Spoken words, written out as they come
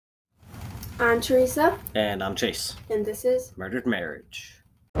I'm Teresa. And I'm Chase. And this is Murdered Marriage.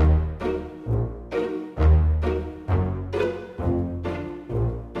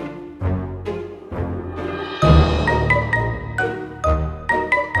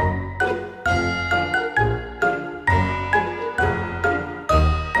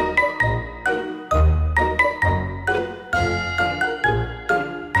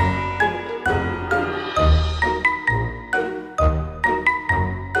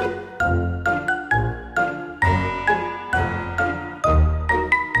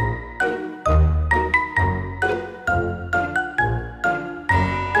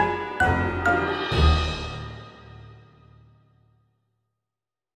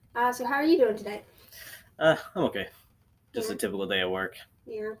 So how are you doing today? I'm okay. Just Yeah. a typical day at work.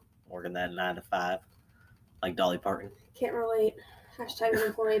 Yeah. Working that 9 to 5. Like Dolly Parton. Can't relate. Hashtag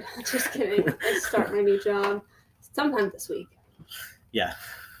unemployed. Just kidding. I start my new job sometime this week. Yeah.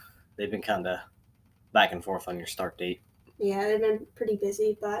 They've been kind of back and forth on your start date. Yeah, they've been pretty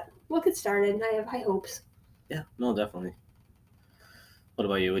busy, but we'll get started. I have high hopes. Yeah, no, definitely. What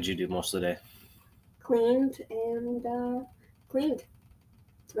about you? What'd you do most of the day? Cleaned and cleaned.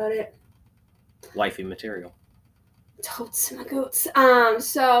 That's about it. Wifey material. Totes, my goats.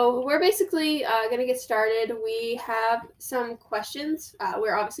 So we're basically gonna get started. We have some questions.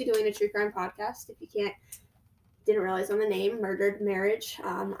 We're obviously doing a true crime podcast. If you didn't realize on the name, Murdered Marriage.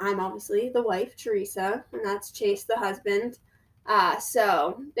 I'm obviously the wife, Teresa, and that's Chase, the husband.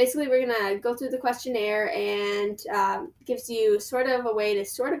 So basically, we're gonna go through the questionnaire and gives you sort of a way to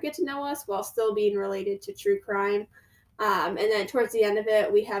sort of get to know us while still being related to true crime. And then towards the end of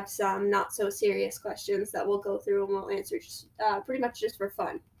it, we have some not so serious questions that we'll go through and we'll answer pretty much just for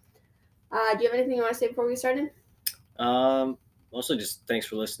fun. Do you have anything you want to say before we get started? Also, just thanks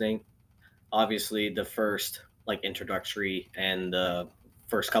for listening. Obviously, the first introductory and the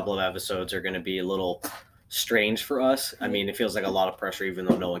first couple of episodes are going to be a little strange for us. I mean, it feels like a lot of pressure, even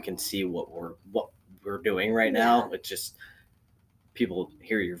though no one can see what we're doing right now. It's just people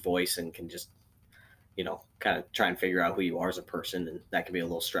hear your voice and can just kind of try and figure out who you are as a person, and that can be a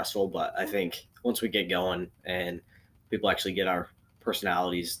little stressful. But I think once we get going and people actually get our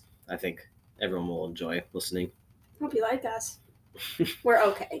personalities, I think everyone will enjoy listening. Hope you like us. We're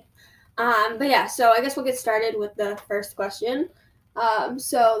okay. But yeah, so I guess we'll get started with the first question.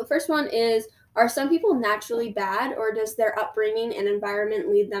 So the first one is, are some people naturally bad, or does their upbringing and environment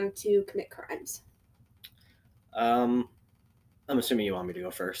lead them to commit crimes? I'm assuming you want me to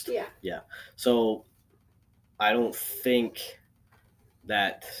go first. Yeah. So I don't think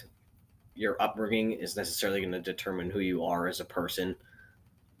that your upbringing is necessarily going to determine who you are as a person,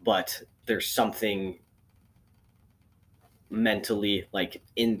 but there's something mentally, like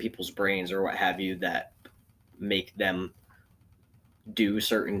in people's brains or what have you, that make them do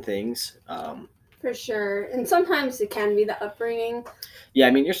certain things. For sure. And sometimes it can be the upbringing. Yeah,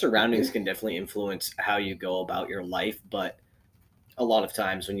 I mean, your surroundings can definitely influence how you go about your life, but a lot of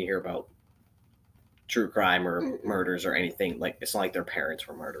times when you hear about true crime or murders or anything, like, it's not like their parents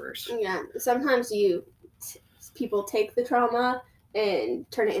were murderers. Yeah, sometimes people take the trauma and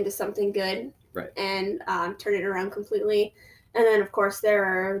turn it into something good, right? And turn it around completely. And then, of course, there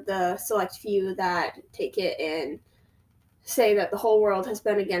are the select few that take it and say that the whole world has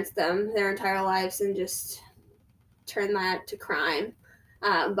been against them their entire lives and just turn that to crime.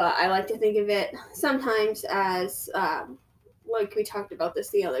 But I like to think of it sometimes as, like we talked about this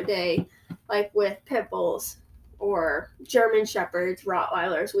the other day, like with pit bulls or German Shepherds,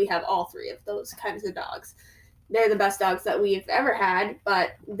 Rottweilers. We have all three of those kinds of dogs. They're the best dogs that we've ever had,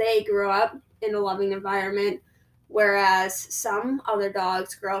 but they grew up in a loving environment, whereas some other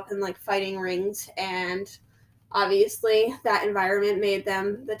dogs grow up in like fighting rings, and obviously that environment made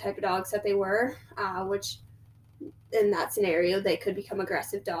them the type of dogs that they were, which in that scenario they could become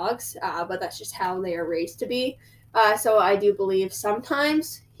aggressive dogs, but that's just how they are raised to be. So I do believe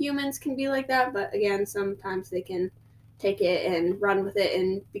sometimes humans can be like that, but again, sometimes they can take it and run with it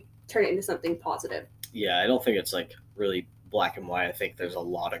and turn it into something positive. Yeah, I don't think it's like really black and white. I think there's a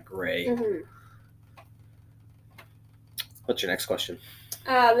lot of gray. Mm-hmm. What's your next question?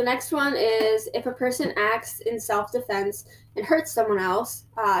 The next one is, if a person acts in self-defense and hurts someone else,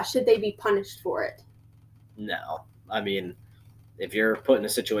 should they be punished for it? No. I mean, if you're put in a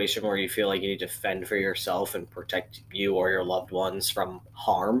situation where you feel like you need to fend for yourself and protect you or your loved ones from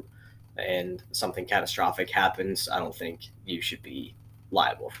harm, and something catastrophic happens, I don't think you should be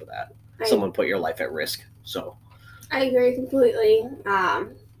liable for that. Someone put your life at risk. So I agree completely.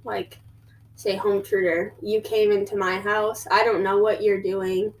 Like, say, home intruder, you came into my house. I don't know what you're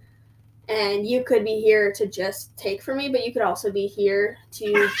doing. And you could be here to just take from me, but you could also be here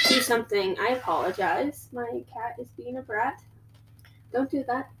to do something. I apologize. My cat is being a brat. Don't do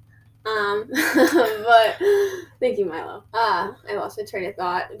that. But thank you, Milo. I lost my train of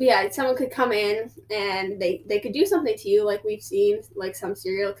thought. But yeah, someone could come in and they could do something to you, like we've seen, like some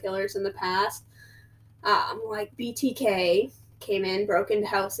serial killers in the past. Like BTK came in, broke into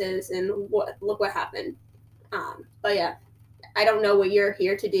houses, and look what happened. But yeah, I don't know what you're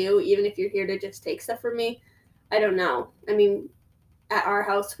here to do, even if you're here to just take stuff from me. I don't know. I mean, at our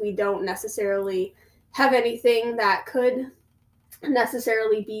house, we don't necessarily have anything that could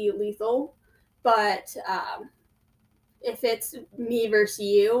necessarily be lethal, but if it's me versus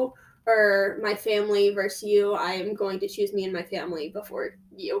you or my family versus you, I am going to choose me and my family before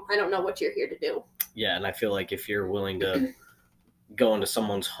you. I don't know what you're here to do. Yeah, and I feel like if you're willing to go into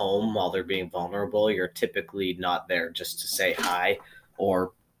someone's home while they're being vulnerable, you're typically not there just to say hi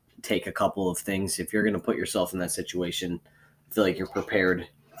or take a couple of things. If you're going to put yourself in that situation, I feel like you're prepared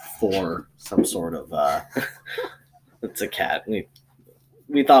for some sort of it's a cat.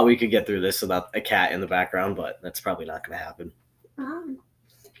 We thought we could get through this without a cat in the background, but that's probably not going to happen.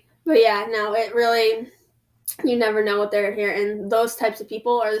 But yeah, no, it really, you never know what they're here. And those types of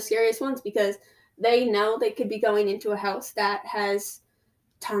people are the scariest ones because they know they could be going into a house that has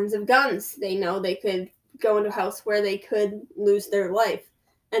tons of guns. They know they could go into a house where they could lose their life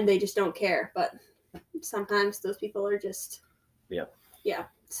and they just don't care. But sometimes those people are just, yeah.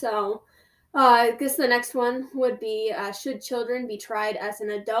 So I guess the next one would be, should children be tried as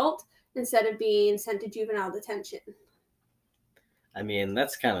an adult instead of being sent to juvenile detention? I mean,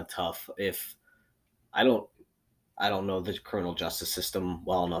 that's kind of tough. If I don't know the criminal justice system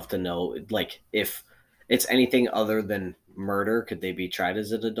well enough to know, like, if it's anything other than murder, could they be tried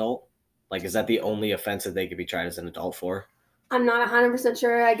as an adult? Like, is that the only offense that they could be tried as an adult for? I'm not 100%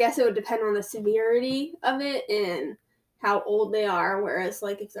 sure. I guess it would depend on the severity of it and how old they are. Whereas,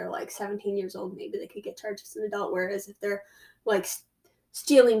 like, if they're like 17 years old, maybe they could get charged as an adult. Whereas if they're like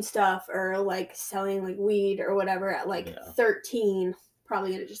stealing stuff or like selling like weed or whatever at like 13,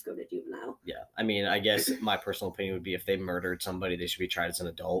 probably gonna just go to juvenile. Yeah, I mean, I guess my personal opinion would be if they murdered somebody, they should be tried as an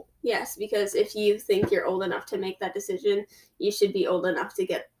adult. Yes, because if you think you're old enough to make that decision, you should be old enough to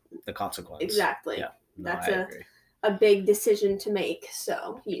get the consequence. Exactly. Yeah, no, that's agree. A big decision to make,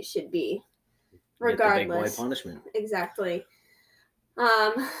 so you should be, regardless. Get the big boy punishment. Exactly.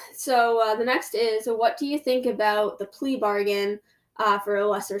 So the next is, what do you think about the plea bargain for a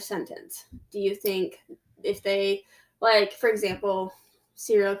lesser sentence? Do you think if they, like, for example,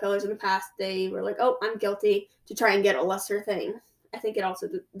 serial killers in the past, they were like, oh, I'm guilty, to try and get a lesser thing? I think it also,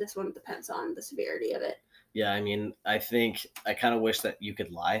 this one depends on the severity of it. Yeah, I mean, I think I kind of wish that you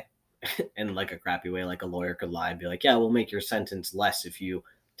could lie in like a crappy way, like a lawyer could lie and be like, yeah, we'll make your sentence less if you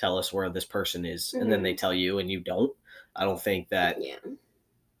tell us where this person is. Mm-hmm. And then they tell you and you don't. I don't think that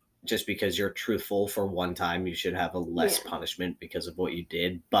just because you're truthful for one time, you should have a less punishment because of what you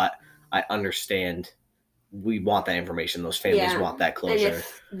did. But I understand we want that information. Those families want that closure.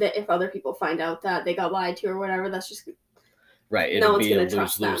 And if other people find out that they got lied to or whatever, that's just right. It'll be a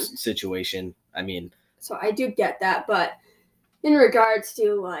lose-lose situation. I mean, so I do get that, but in regards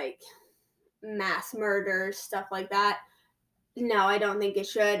to like mass murders, stuff like that, no, I don't think it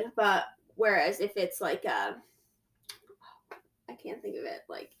should. But whereas if it's like I can't think of it,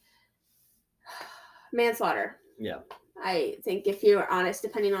 like manslaughter. Yeah. I think if you're honest,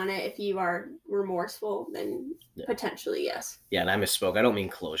 depending on it, if you are remorseful, then potentially yes. Yeah, and I misspoke. I don't mean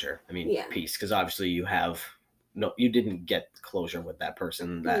closure. I mean peace, because obviously you didn't get closure with that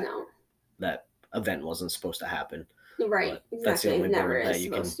person. That event wasn't supposed to happen. Right. Exactly. That's the only word that you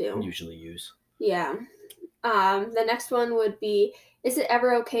can usually use. Yeah. The next one would be, is it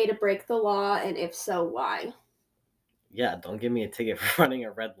ever okay to break the law, and if so, why? Yeah, don't give me a ticket for running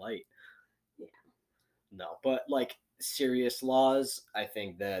a red light. Yeah. No, but like serious laws, I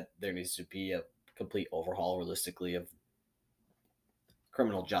think that there needs to be a complete overhaul realistically of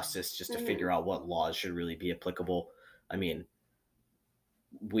criminal justice just to figure out what laws should really be applicable. I mean,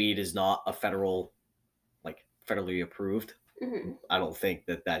 weed is not a federally approved. Mm-hmm. I don't think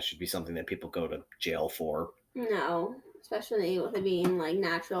that should be something that people go to jail for. No, especially with it being like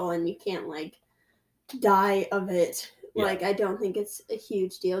natural and you can't like die of it. Yeah. Like, I don't think it's a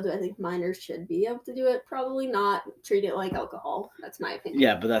huge deal. Do I think minors should be able to do it? Probably not. Treat it like alcohol. That's my opinion.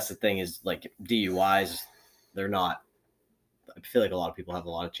 Yeah, but that's the thing is, like, DUIs, they're not... I feel like a lot of people have a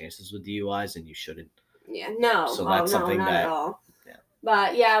lot of chances with DUIs, and you shouldn't. Yeah, no. So that's something not that... at all. Yeah.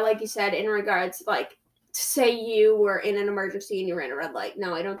 But, yeah, like you said, in regards, like, say you were in an emergency and you ran a red light.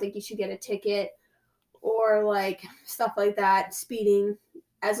 No, I don't think you should get a ticket or, like, stuff like that. Speeding.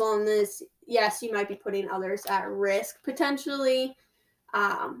 as long as, yes, you might be putting others at risk potentially.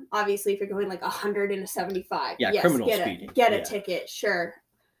 Obviously, if you're going like 175, Yeah, yes, criminal speeding. Get a ticket, sure.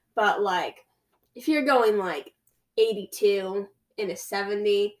 But like, if you're going like 82 in a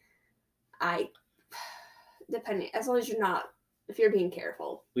 70, depending, as long as you're not, if you're being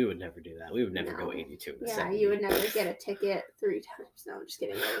careful. We would never do that. We would never go 82 in a 70. You would never get a ticket 3 times. No, I'm just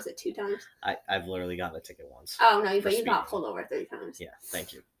kidding. What was it, 2 times? I've literally gotten a ticket once. Oh, no, but you got pulled over 3 times. Yeah,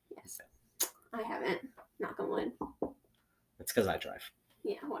 thank you. Yes. I haven't. Not gonna win. It's because I drive.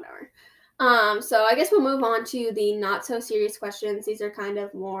 Yeah, whatever. So I guess we'll move on to the not so serious questions. These are kind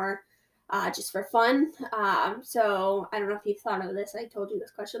of more just for fun. So I don't know if you thought of this. I told you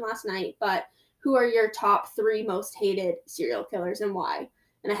this question last night, but who are your top 3 most hated serial killers and why?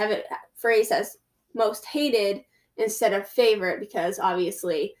 And I have it phrased as most hated instead of favorite because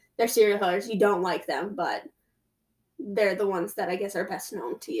obviously they're serial killers. You don't like them, but they're the ones that I guess are best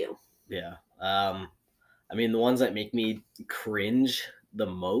known to you. Yeah. I mean, the ones that make me cringe the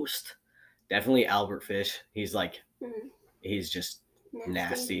most, definitely Albert Fish. He's like, he's just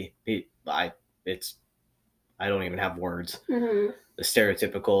nasty. I don't even have words. Mm-hmm. The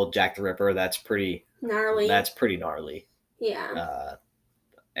stereotypical Jack the Ripper, that's pretty gnarly. Yeah.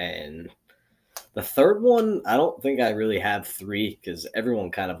 And the third one, I don't think I really have 3 because everyone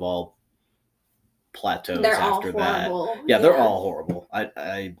kind of all plateaus after that. Yeah, they're all horrible.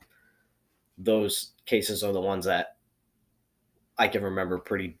 I those cases are the ones that I can remember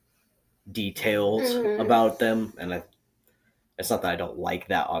pretty detailed about them, and it's not that I don't like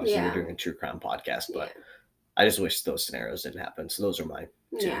that. Obviously, we're doing a true crime podcast, but I just wish those scenarios didn't happen. So those are my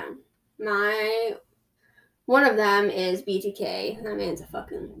 2. Yeah, one of them is BTK. That man's a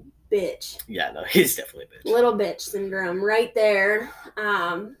fucking bitch. Yeah, no, he's definitely a bitch. Little bitch syndrome, right there.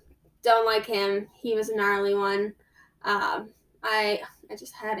 Don't like him. He was a gnarly one. I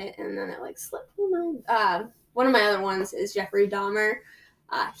just had it and then it like slipped my mind. One of my other ones is Jeffrey Dahmer.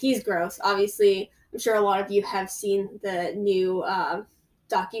 He's gross. Obviously, I'm sure a lot of you have seen the new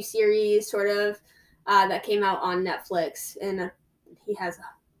docuseries sort of that came out on Netflix, and he has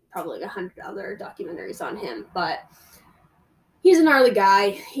probably like 100 other documentaries on him, but he's a gnarly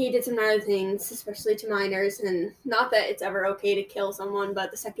guy. He did some gnarly things, especially to minors, and not that it's ever okay to kill someone,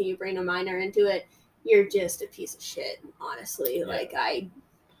 but the second you bring a minor into it, you're just a piece of shit, honestly. Yeah. Like, I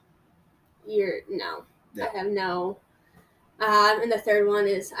have no. And the third one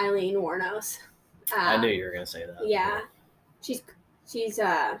is Eileen Wuornos. I knew you were gonna say that. Yeah, she's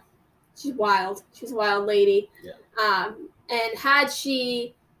wild. She's a wild lady. Yeah. And had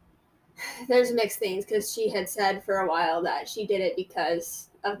she, there's mixed things because she had said for a while that she did it because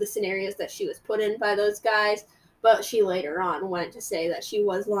of the scenarios that she was put in by those guys, but she later on went to say that she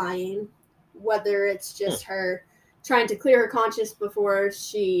was lying. Whether it's just her trying to clear her conscience before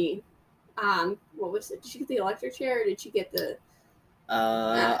she, what was it? Did she get the electric chair or did she get the...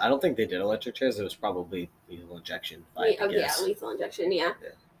 I don't think they did electric chairs. It was probably lethal injection. Yeah, lethal injection, yeah.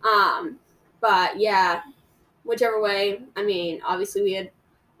 But yeah, whichever way, I mean, obviously we had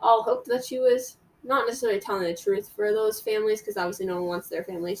all hoped that she was not necessarily telling the truth for those families, because obviously no one wants their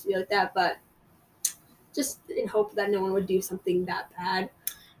families to be like that, but just in hope that no one would do something that bad.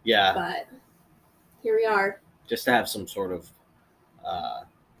 Yeah. But here we are. Just to have some sort of...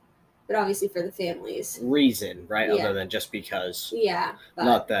 but obviously for the families. Reason, right? Yeah. Other than just because. Yeah. But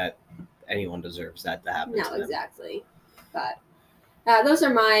not that anyone deserves that to happen to them. No, exactly. But those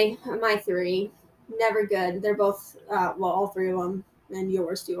are my 3. Never good. They're both, all 3 of them, and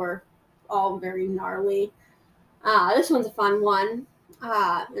yours too, are all very gnarly. This one's a fun one.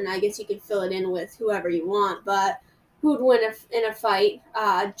 And I guess you could fill it in with whoever you want, but who would win in a fight,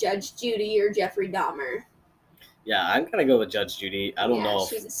 Judge Judy or Jeffrey Dahmer? Yeah, I'm going to go with Judge Judy. I don't know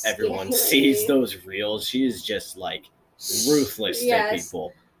if everyone sees those reels. She is just, like, ruthless to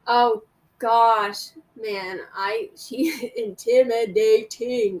people. Oh, gosh. Man, she's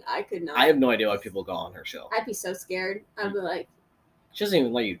intimidating. I could not. I have no idea why people go on her show. I'd be so scared. I'd be like... She doesn't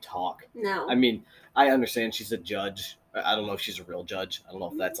even let you talk. No. I mean, I understand she's a judge. I don't know if she's a real judge. I don't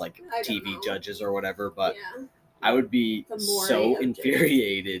know if that's, like, TV judges or whatever, but... Yeah. I would be so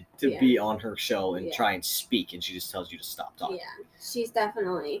infuriated to be on her show and try and speak, and she just tells you to stop talking. Yeah, she's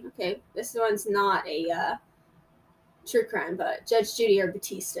definitely... Okay, this one's not a true crime, but Judge Judy or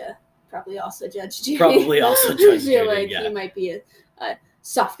Batista. Probably also Judge Judy. I feel like he might be a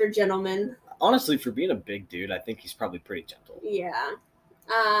softer gentleman. Honestly, for being a big dude, I think he's probably pretty gentle. Yeah.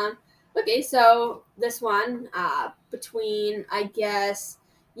 Okay, so this one, between, I guess,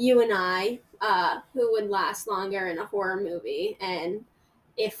 you and I, who would last longer in a horror movie, and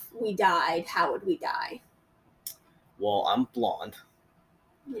if we died, how would we die? Well, I'm blonde.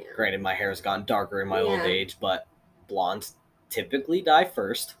 Yeah. Granted, my hair has gotten darker in my old Yeah. age, but blondes typically die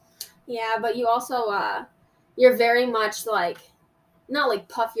first. Yeah, but you also you're very much like not like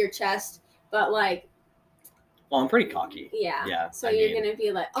puff your chest, but like Well, I'm pretty cocky. yeah. Yeah. So I you're mean, gonna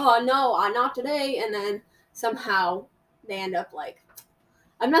be like, oh no, not today, and then somehow they end up like.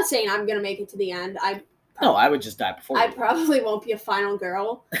 I'm not saying I'm gonna make it to the end. no, I would just die before I you. probably won't be a final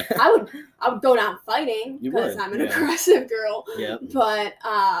girl. I would go down fighting You because would, I'm an yeah. aggressive girl. Yep. But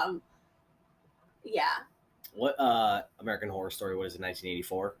yeah. What American Horror Story? What is it?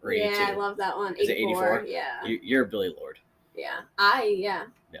 1984 or Yeah, 82? I love that one. Is it 84? Yeah. You're Billy Lord. Yeah. Yeah.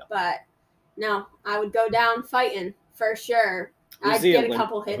 But no, I would go down fighting for sure. I'd get a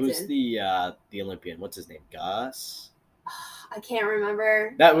couple hits Who's in. the Olympian? What's his name? Gus? I can't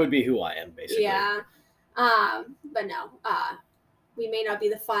remember. That would be who I am, basically. Yeah. But no. We may not be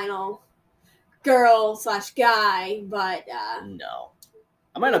the final girl/guy, but no.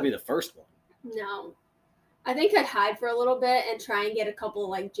 I might not be the first one. no. I think I'd hide for a little bit and try and get a couple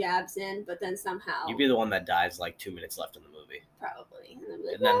like jabs in, but then somehow You'd be the one that dies like 2 minutes left in the movie. probably.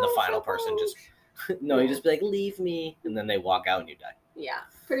 And then the final person just no, you just be like, leave me, and then they walk out and you die. Yeah,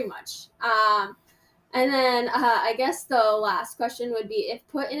 pretty much. And then I guess the last question would be: if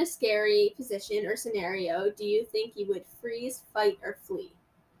put in a scary position or scenario, do you think you would freeze, fight, or flee?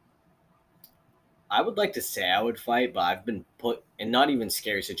 I would like to say I would fight, but I've been put in not even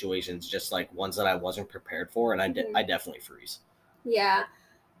scary situations, just like ones that I wasn't prepared for, and I definitely freeze. Yeah.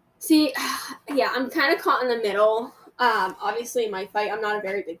 See, yeah, I'm kind of caught in the middle. Obviously, in my fight, I'm not a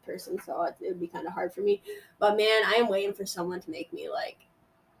very big person, so it would be kind of hard for me. But man, I am waiting for someone to make me like,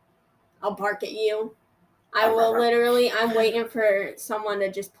 I'll bark at you. I will literally. I'm waiting for someone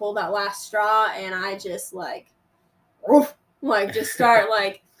to just pull that last straw, and I just like just start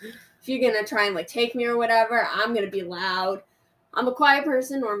like. If you're gonna try and like take me or whatever, I'm gonna be loud. I'm a quiet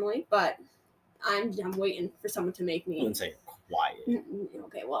person normally, but I'm waiting for someone to make me. I wouldn't say quiet.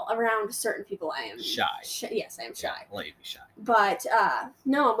 Okay, well, around certain people, I am shy. Yes, I am shy. Yeah, I'll let you be shy. But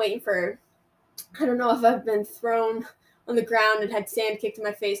no, I'm waiting for. I don't know if I've been thrown on the ground and had sand kicked in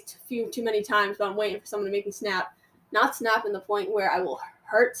my face too many times, but I'm waiting for someone to make me snap. Not snap in the point where I will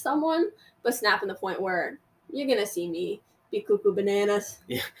hurt someone, but snap in the point where you're gonna see me be cuckoo bananas.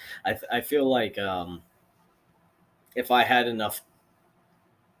 Yeah, I feel like if I had enough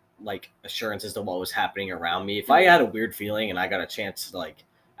like assurance as to what was happening around me, if I had a weird feeling and I got a chance to like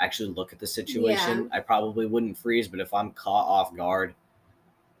actually look at the situation, I probably wouldn't freeze. But if I'm caught off guard,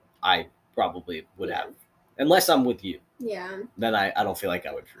 I probably would have, unless I'm with you. Yeah. Then I don't feel like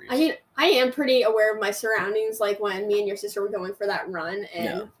I would freeze. I mean, I am pretty aware of my surroundings. Like when me and your sister were going for that run,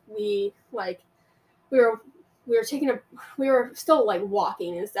 and we were still like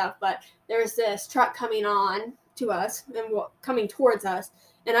walking and stuff, but there was this truck coming on to us and coming towards us,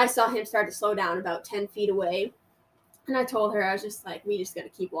 and I saw him start to slow down about 10 feet away, and I told her, I was just like, we just gotta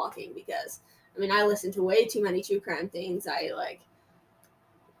keep walking, because I mean, I listen to way too many true crime things.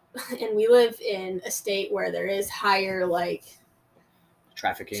 And we live in a state where there is higher like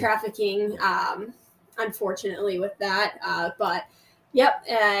trafficking, unfortunately, with that, but yep.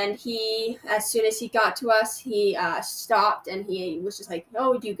 And he, as soon as he got to us, he stopped and he was just like,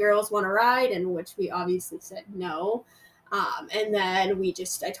 oh, do you girls want to ride? And which we obviously said no. And then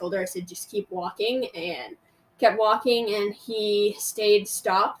I told her, I said, just keep walking, and kept walking, and he stayed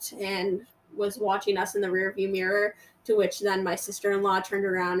stopped and was watching us in the rearview mirror, to which then my sister-in-law turned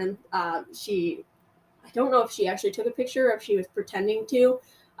around and I don't know if she actually took a picture or if she was pretending to,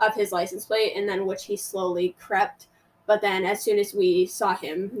 of his license plate, and then which he slowly crept. But then as soon as we saw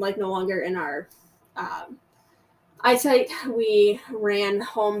him, like no longer in our eyesight, we ran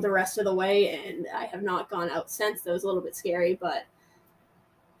home the rest of the way, and I have not gone out since. That was a little bit scary, but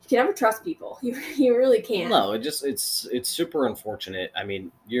you can never trust people. You really can't. No, it's super unfortunate. I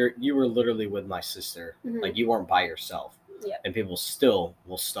mean, you were literally with my sister. Like, you weren't by yourself. Yeah. And people still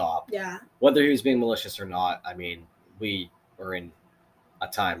will stop. Yeah. Whether he was being malicious or not, I mean, we are in a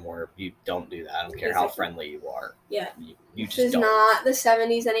time where you don't do that. I don't care how friendly you are. Yeah. You just don't. This is not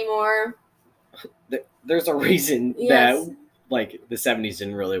the 70s anymore. There's a reason that like the 70s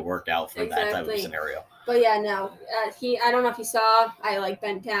didn't really work out for that type of scenario. But yeah, no. I don't know if you saw, I like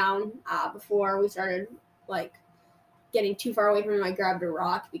bent down before we started like getting too far away from him. I grabbed a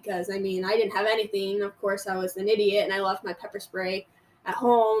rock because I mean, I didn't have anything. Of course, I was an idiot and I left my pepper spray at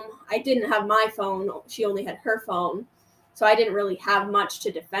home. I didn't have my phone. She only had her phone. So I didn't really have much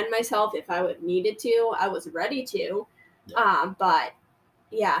to defend myself if I would needed to. I was ready to. Yeah. But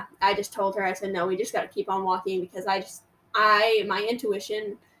yeah, I just told her, I said, no, we just got to keep on walking, because my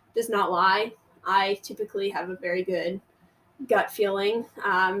intuition does not lie. I typically have a very good gut feeling,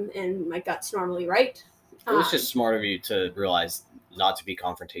 and my gut's normally right. It was just smart of you to realize not to be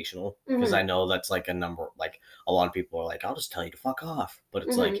confrontational, because I know that's like a lot of people are like, I'll just tell you to fuck off, but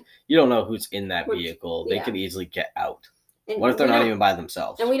it's like you don't know who's in that vehicle. They could easily get out. And what if they're not even by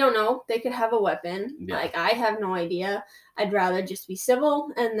themselves? And we don't know. They could have a weapon. Yeah. Like, I have no idea. I'd rather just be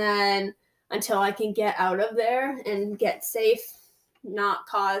civil, and then until I can get out of there and get safe, not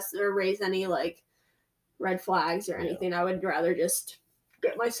cause or raise any like red flags or anything. I would rather just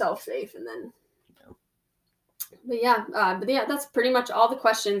get myself safe and then. But yeah, that's pretty much all the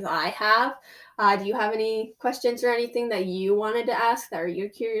questions I have. Do you have any questions or anything that you wanted to ask that you're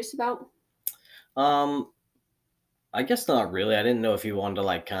curious about? I guess not really. I didn't know if you wanted to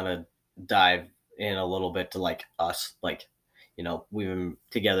like kind of dive in a little bit to like us, like, you know, we've been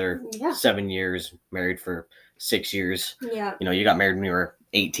together 7 years, married for 6 years. Yeah. You know, you got married when you were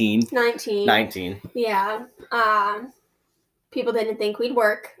 18. 19. Yeah. People didn't think we'd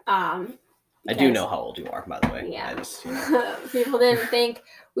work. I do know how old you are, by the way. Yeah. People didn't think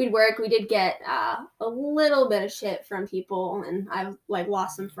we'd work. We did get a little bit of shit from people, and I've like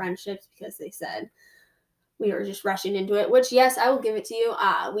lost some friendships because they said we were just rushing into it, which, yes, I will give it to you.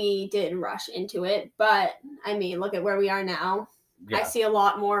 We did rush into it, but I mean, look at where we are now. Yeah. I see a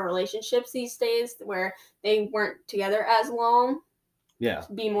lot more relationships these days where they weren't together as long. Yeah.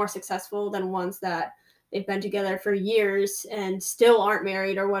 Be more successful than ones that they've been together for years and still aren't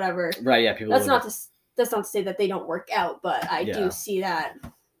married or whatever. Right. Yeah. People. That's not to say that they don't work out, but I do see that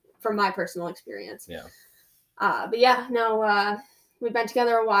from my personal experience. Yeah. But yeah, no. We've been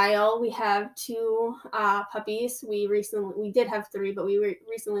together a while. We have 2 puppies. We did have 3, but we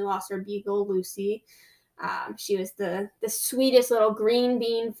recently lost our beagle, Lucy. She was the sweetest little green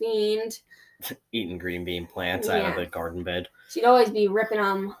bean fiend. Eating green bean plants out of the garden bed. She'd always be ripping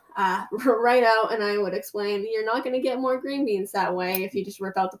them right out, and I would explain, you're not going to get more green beans that way if you just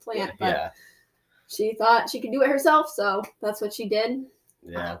rip out the plant. But she thought she could do it herself, so that's what she did.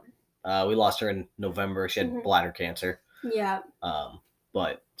 Yeah. We lost her in November. She had bladder cancer. Yeah.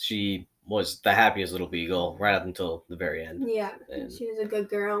 But she was the happiest little beagle right up until the very end. Yeah. And she was a good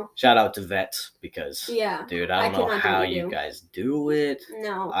girl. Shout out to vets because, dude, I don't know how you guys do it.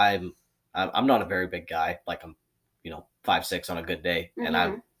 No. I'm not a very big guy. Like, I'm, 5'6" on a good day, and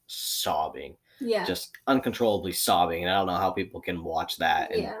I'm sobbing. Yeah. Just uncontrollably sobbing, and I don't know how people can watch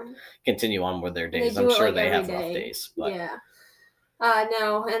that and continue on with their days. I'm sure they have rough days. But. Yeah.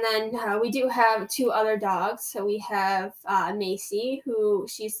 No, and then we do have 2 other dogs. So we have Macy, who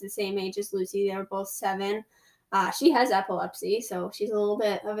she's the same age as Lucy. They're both 7. She has epilepsy, so she's a little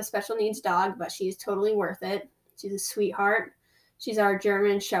bit of a special needs dog, but she's totally worth it. She's a sweetheart. She's our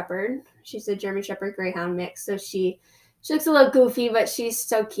German Shepherd. She's a German Shepherd Greyhound mix, so she looks a little goofy, but she's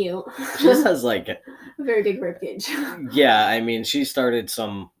so cute. She just has like a very big ribcage. Yeah, I mean, she started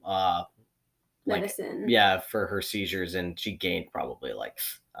some medicine. For her seizures, and she gained probably like,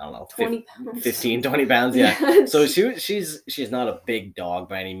 I don't know, 20 pounds. 15, 20 pounds. Yeah. So she's not a big dog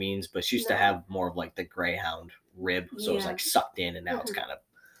by any means, but she used to have more of like the Greyhound rib. So it was like sucked in, and now it's kind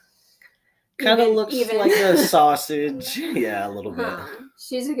of looks like a sausage. Yeah, a little bit.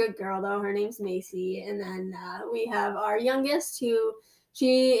 She's a good girl though. Her name's Macy. And then we have our youngest, who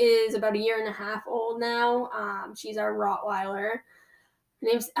she is about 1.5 years old now. She's our Rottweiler. Her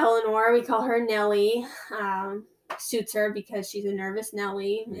name's Eleanor. We call her Nellie. Suits her because she's a nervous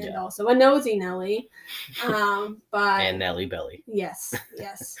Nellie and also a nosy Nellie. But and Nellie Belly. Yes.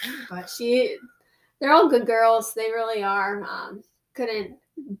 But they're all good girls. They really are. Couldn't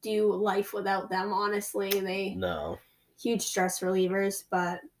do life without them, honestly. Huge stress relievers,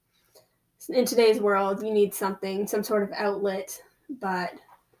 but in today's world you need some sort of outlet. But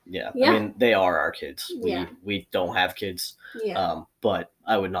I mean, they are our kids. We don't have kids, but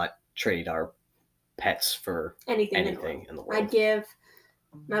I would not trade our pets for anything in the world. I'd give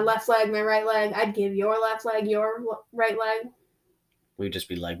my left leg, my right leg. I'd give your left leg, your right leg. We'd just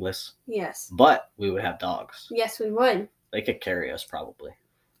be legless. Yes, but we would have dogs. Yes, we would. They could carry us probably.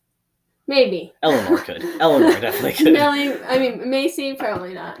 Maybe. Eleanor could. Eleanor definitely could. Macy,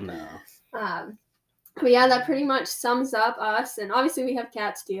 probably not. No. But yeah, that pretty much sums up us. And obviously we have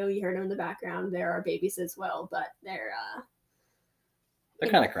cats too. You heard them in the background. They're our babies as well, but they're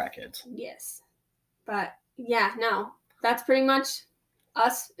kind of crackheads. Yes. But yeah, no. That's pretty much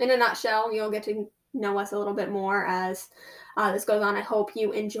us in a nutshell. You'll get to know us a little bit more as this goes on. I hope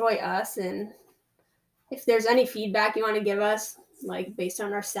you enjoy us, and if there's any feedback you want to give us, like based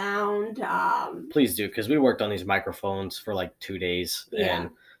on our sound, please do, because we worked on these microphones for like 2 days and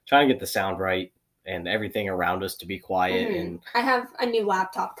trying to get the sound right and everything around us to be quiet. And I have a new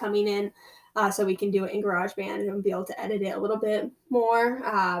laptop coming in. so we can do it in GarageBand and be able to edit it a little bit more.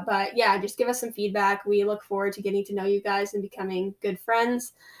 But yeah, just give us some feedback. We look forward to getting to know you guys and becoming good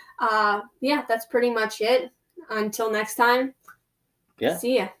friends. Yeah, that's pretty much it. Until next time. Yeah.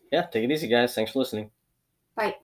 See ya. Yeah. Take it easy, guys. Thanks for listening. Bye.